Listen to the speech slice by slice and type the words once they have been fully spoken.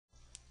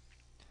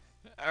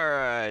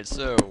Alright,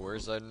 so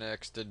where's our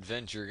next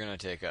adventure gonna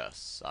take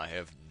us? I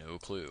have no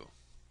clue.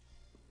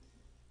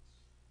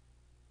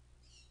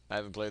 I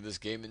haven't played this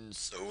game in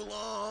so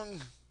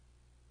long.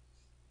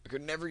 I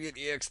could never get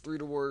EX3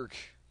 to work.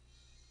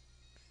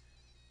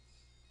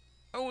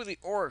 Oh, the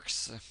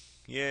orcs.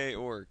 Yay,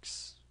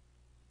 orcs.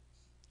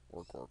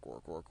 Orc, orc,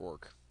 orc, orc,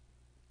 orc.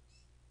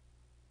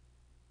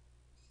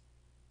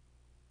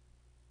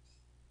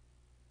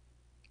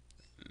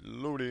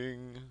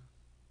 Loading.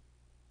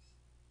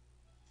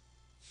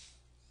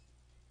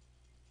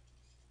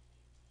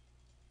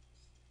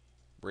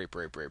 Rape,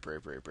 rape, rape,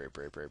 rape, rape, rape,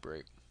 rape, rape,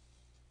 rape.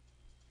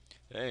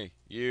 Hey,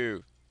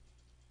 you.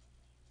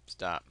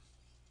 Stop.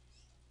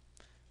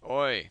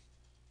 Oi.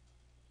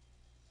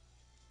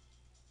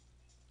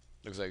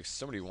 Looks like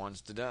somebody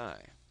wants to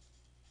die.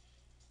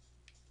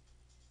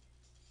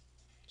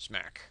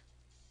 Smack.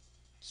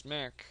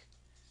 Smack.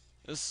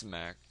 A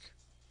smack.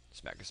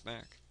 Smack a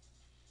smack.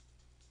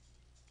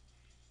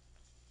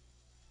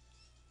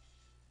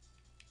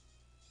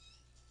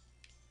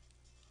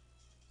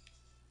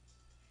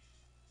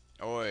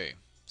 Oi.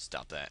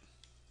 Stop that.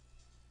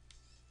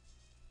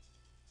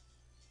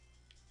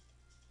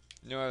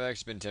 You know, I've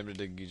actually been tempted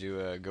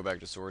to go back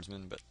to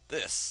Swordsman, but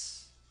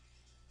this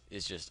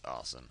is just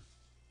awesome.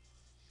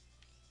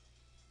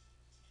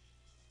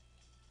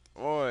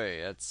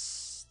 Oi,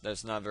 that's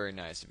not very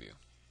nice of you.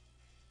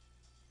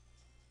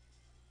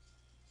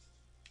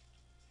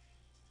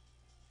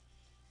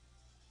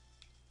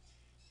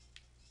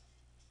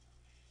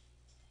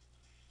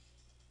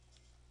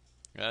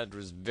 That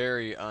was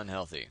very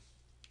unhealthy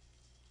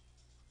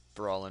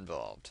for all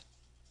involved.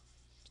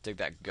 Let's take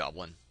that,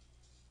 goblin.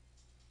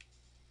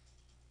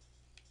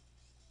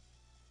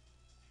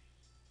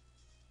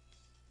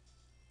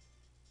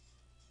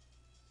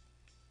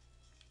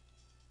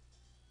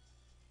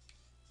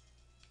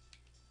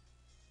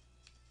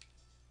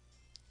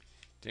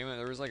 Damn it,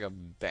 there was like a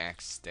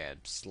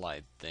backstab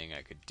slide thing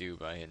I could do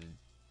by hitting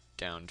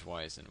down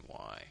twice and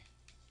Y.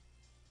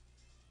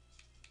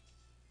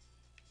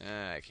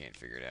 I can't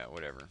figure it out,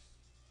 whatever.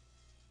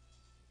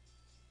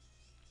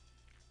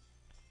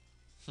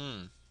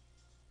 Hmm.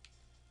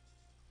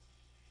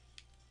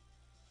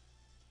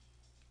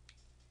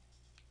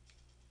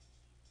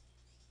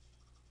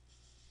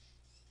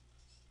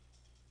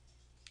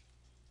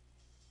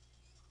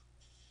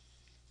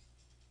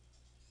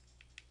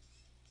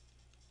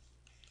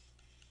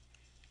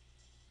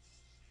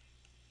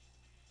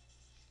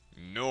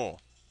 No.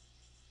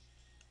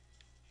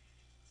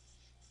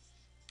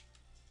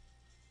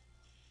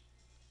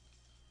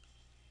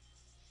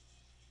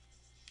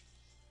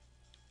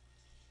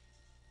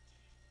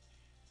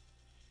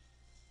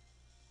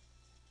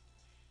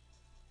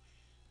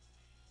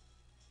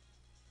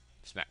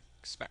 Smack,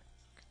 smack.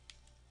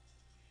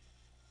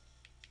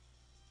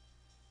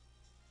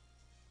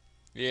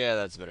 Yeah,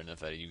 that's about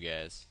enough out of you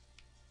guys.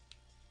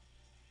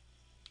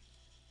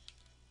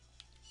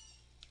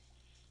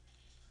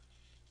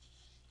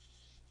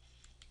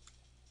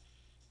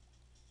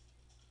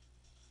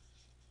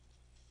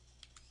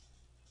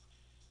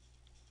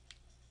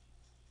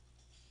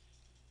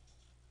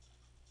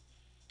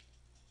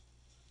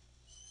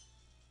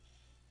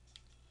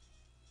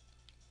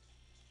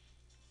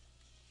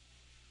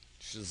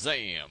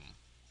 Shazam!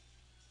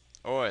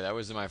 Oi, that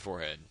was in my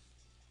forehead.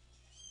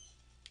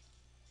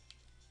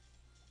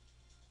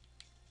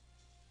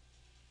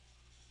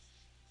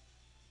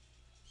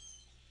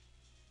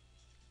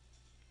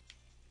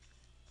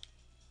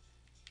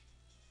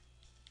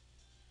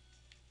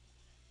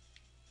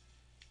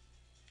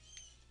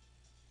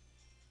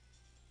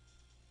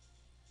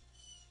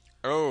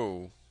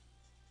 Oh.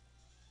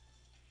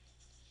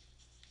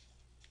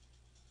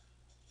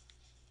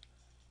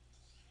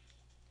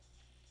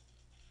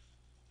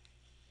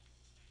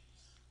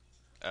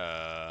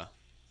 Uh.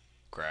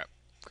 Crap.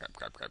 Crap,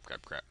 crap, crap,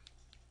 crap, crap.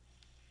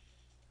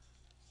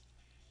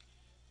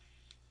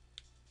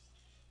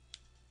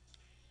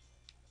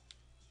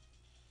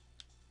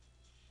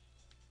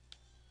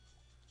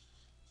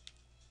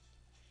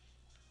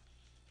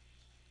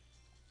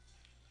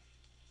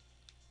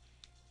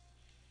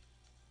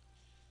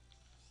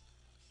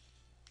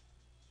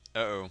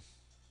 Uh-oh.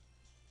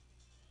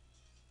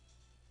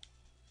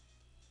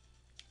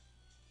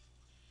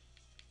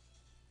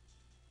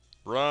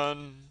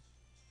 Run!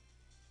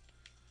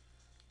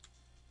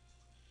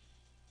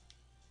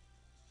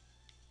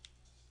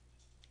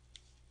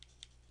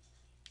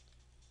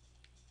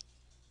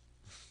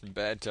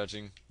 Bad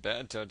touching.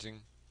 Bad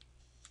touching.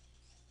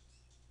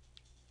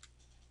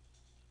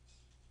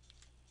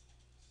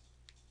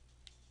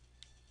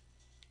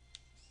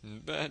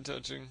 Bad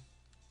touching.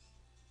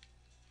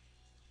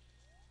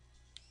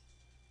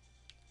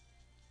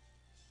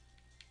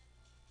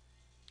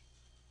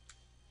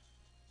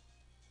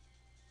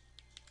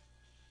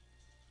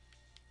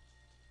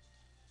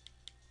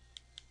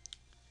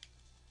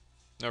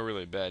 No,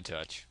 really, bad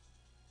touch.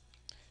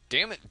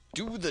 Damn it,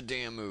 do the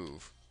damn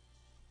move.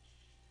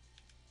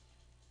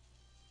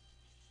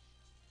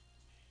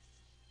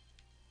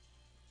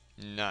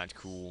 Not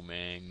cool,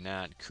 man.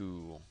 Not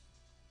cool.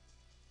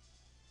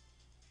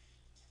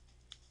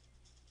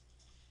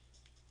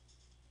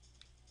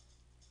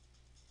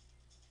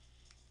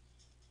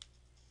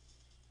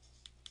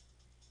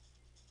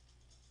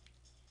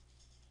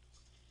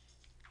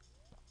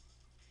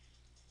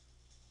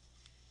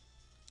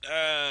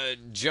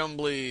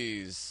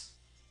 Jumblies.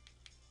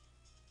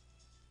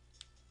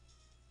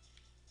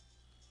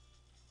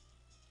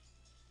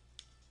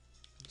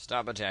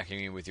 Stop attacking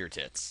me with your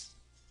tits.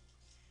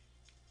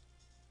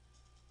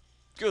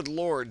 Good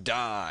lord,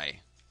 die.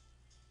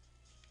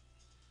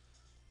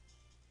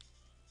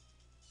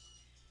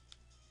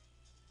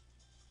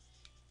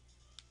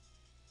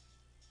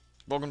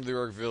 Welcome to the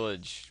Orc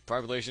Village.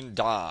 Population,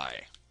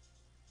 die.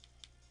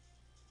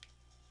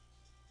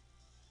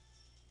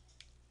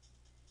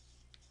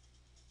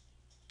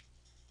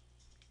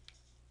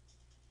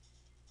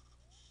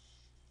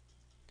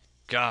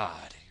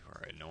 God, you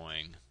are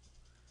annoying.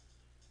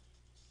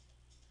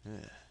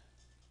 Ugh.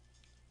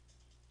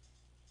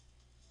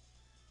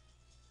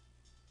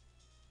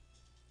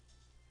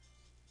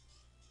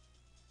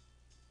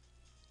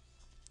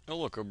 Oh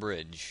look, a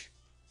bridge.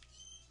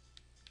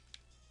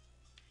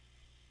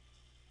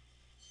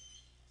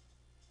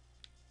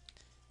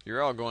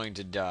 You're all going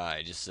to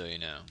die, just so you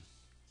know.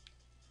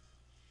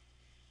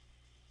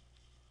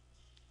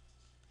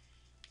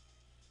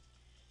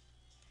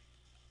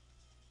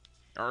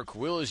 Ark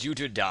wills you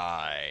to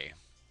die.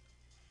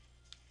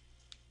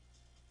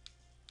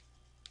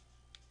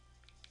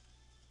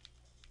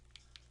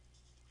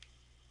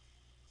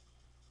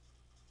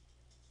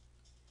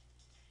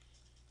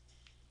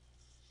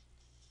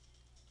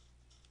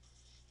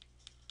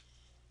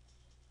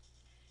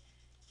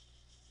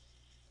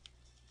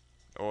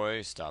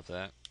 Oi, stop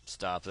that.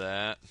 Stop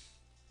that.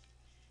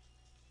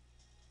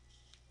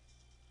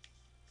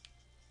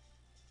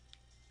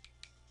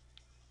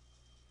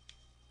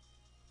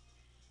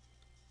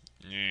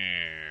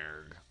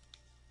 Nerg.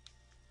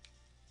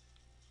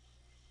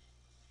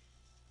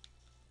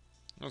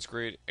 That's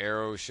great.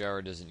 Arrow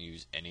shower doesn't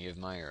use any of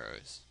my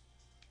arrows.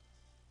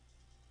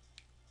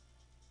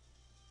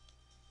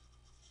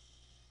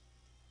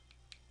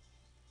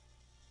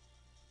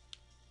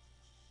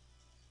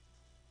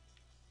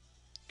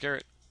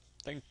 Carrot.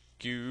 Thank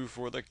you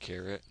for the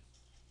carrot.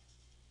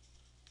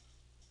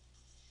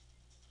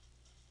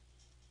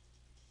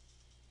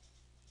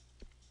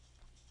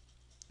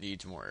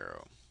 Needs more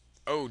arrow.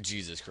 Oh,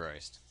 Jesus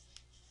Christ.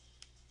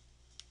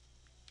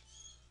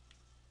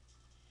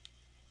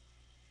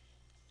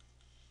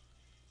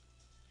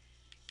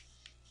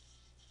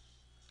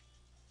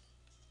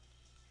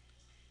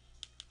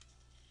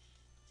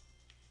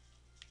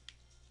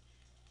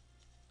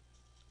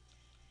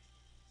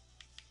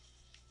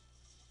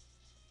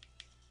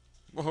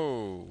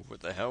 Whoa, what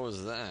the hell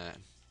was that?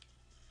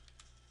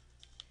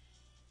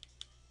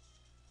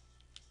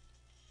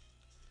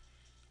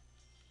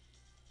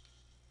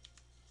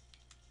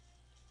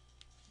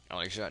 I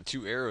like shot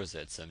 2 arrows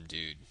at some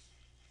dude.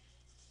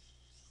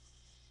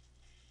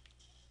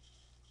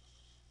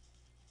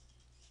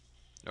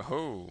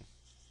 Oh.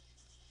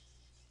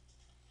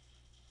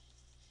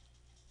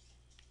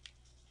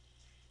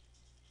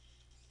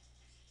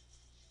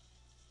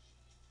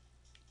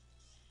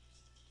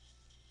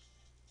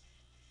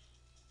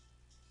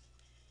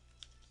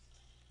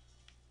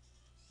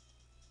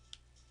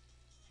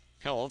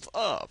 Hell, it's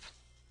up.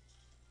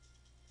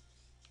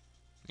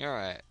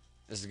 Alright.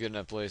 This is a good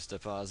enough place to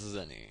pause as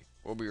any.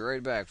 We'll be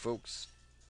right back, folks.